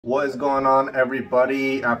What is going on,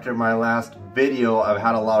 everybody? After my last video, I've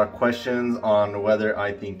had a lot of questions on whether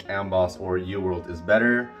I think AMBOSS or UWORLD is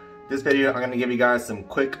better. This video, I'm going to give you guys some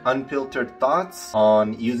quick unfiltered thoughts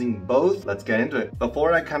on using both. Let's get into it.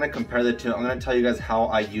 Before I kind of compare the two, I'm going to tell you guys how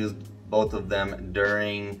I used both of them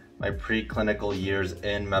during my preclinical years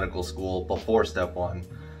in medical school before step 1.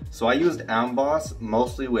 So I used AMBOSS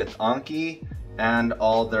mostly with Anki and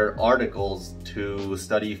all their articles to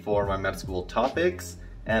study for my med school topics,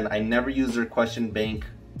 and I never used their question bank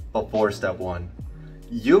before step 1.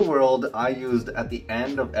 UWorld I used at the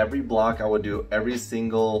end of every block. I would do every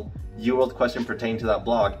single UWorld question pertaining to that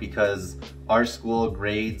block because our school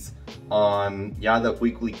grades on, the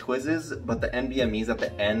weekly quizzes, but the NBMEs at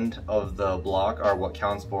the end of the block are what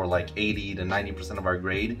counts for like 80 to 90% of our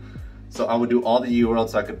grade. So I would do all the UWorld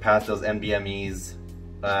so I could pass those NBMEs.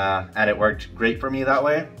 And it worked great for me that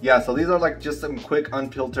way. So these are like just some quick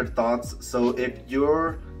unfiltered thoughts. So if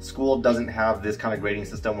your school doesn't have this kind of grading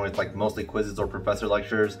system where it's like mostly quizzes or professor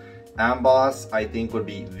lectures, AMBOSS I think would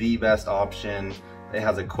be the best option. It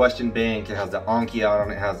has a question bank, it has the Anki out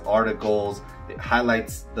on it, has articles, it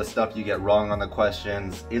highlights the stuff you get wrong on the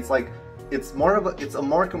questions. It's a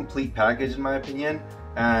more complete package in my opinion,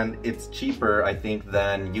 and it's cheaper I think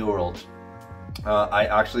than UWorld. I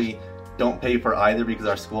actually don't pay for either because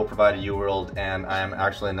our school provided UWorld and I am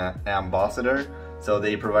actually an ambassador, so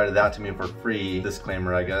they provided that to me for free.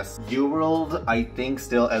 Disclaimer, I guess. UWorld, I think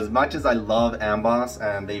still, as much as I love AMBOSS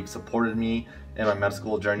and they've supported me in my med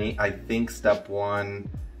school journey, I think step 1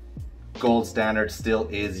 gold standard still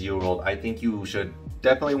is UWorld. I think you should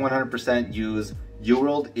definitely 100% use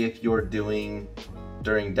UWorld if you're doing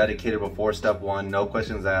during dedicated before step 1, no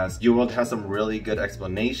questions asked. UWorld has some really good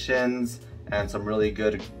explanations and some really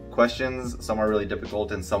good questions. Some are really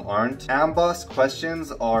difficult and some aren't. AMBOSS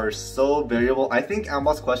questions are so variable. I think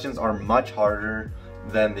AMBOSS questions are much harder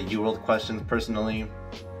than the UWorld questions personally.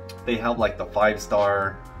 They have like the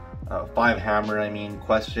 5-star, 5-hammer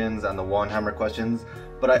questions and the 1-hammer questions,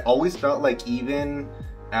 but I always felt like even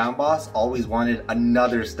AMBOSS always wanted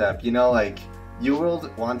another step, you know, like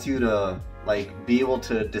UWorld wants you to like be able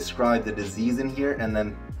to describe the disease in here and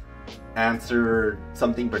then answer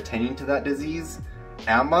something pertaining to that disease.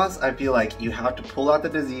 AMBOSS, I feel like you have to pull out the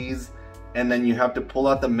disease and then you have to pull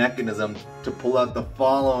out the mechanism to pull out the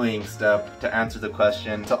following step to answer the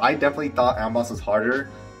question. So I definitely thought AMBOSS was harder,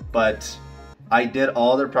 but I did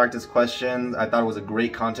all their practice questions. I thought it was a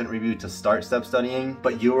great content review to start step studying,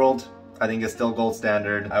 but UWorld I think is still gold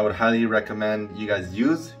standard. I would highly recommend you guys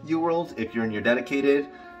use UWorld if you're in your dedicated.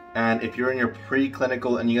 And if you're in your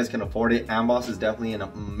preclinical and you guys can afford it, AMBOSS is definitely an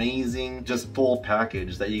amazing, just full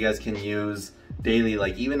package that you guys can use daily.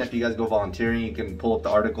 Like even if you guys go volunteering, you can pull up the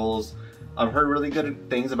articles. I've heard really good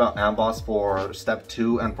things about AMBOSS for step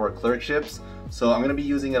 2 and for clerkships, so I'm going to be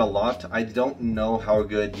using it a lot. I don't know how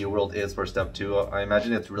good UWorld is for step 2. I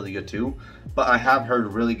imagine it's really good too, but I have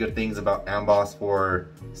heard really good things about AMBOSS for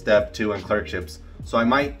step 2 and clerkships. So I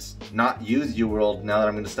might not use UWorld now that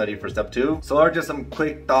I'm going to study for step 2. So those are just some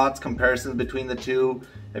quick thoughts, comparisons between the two.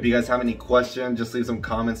 If you guys have any questions, just leave some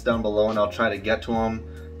comments down below and I'll try to get to them.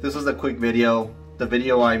 This was a quick video. The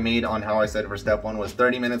video I made on how I studied for step 1 was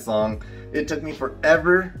 30 minutes long. It took me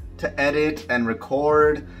forever to edit and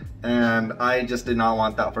record, and I just did not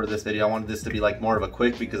want that for this video. I wanted this to be like more of a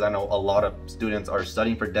quick because I know a lot of students are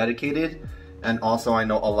studying for dedicated, and also I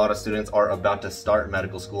know a lot of students are about to start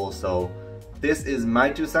medical school. So this is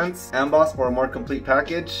my 2 cents. AMBOSS for a more complete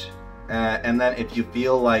package, and then if you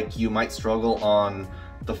feel like you might struggle on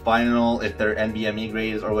the final, if they're NBME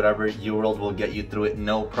grades or whatever, UWorld will get you through it,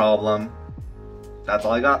 no problem. That's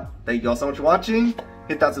all I got. Thank you all so much for watching.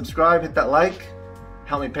 Hit that subscribe, hit that like,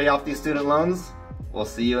 help me pay off these student loans. We'll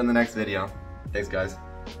see you in the next video. Thanks guys.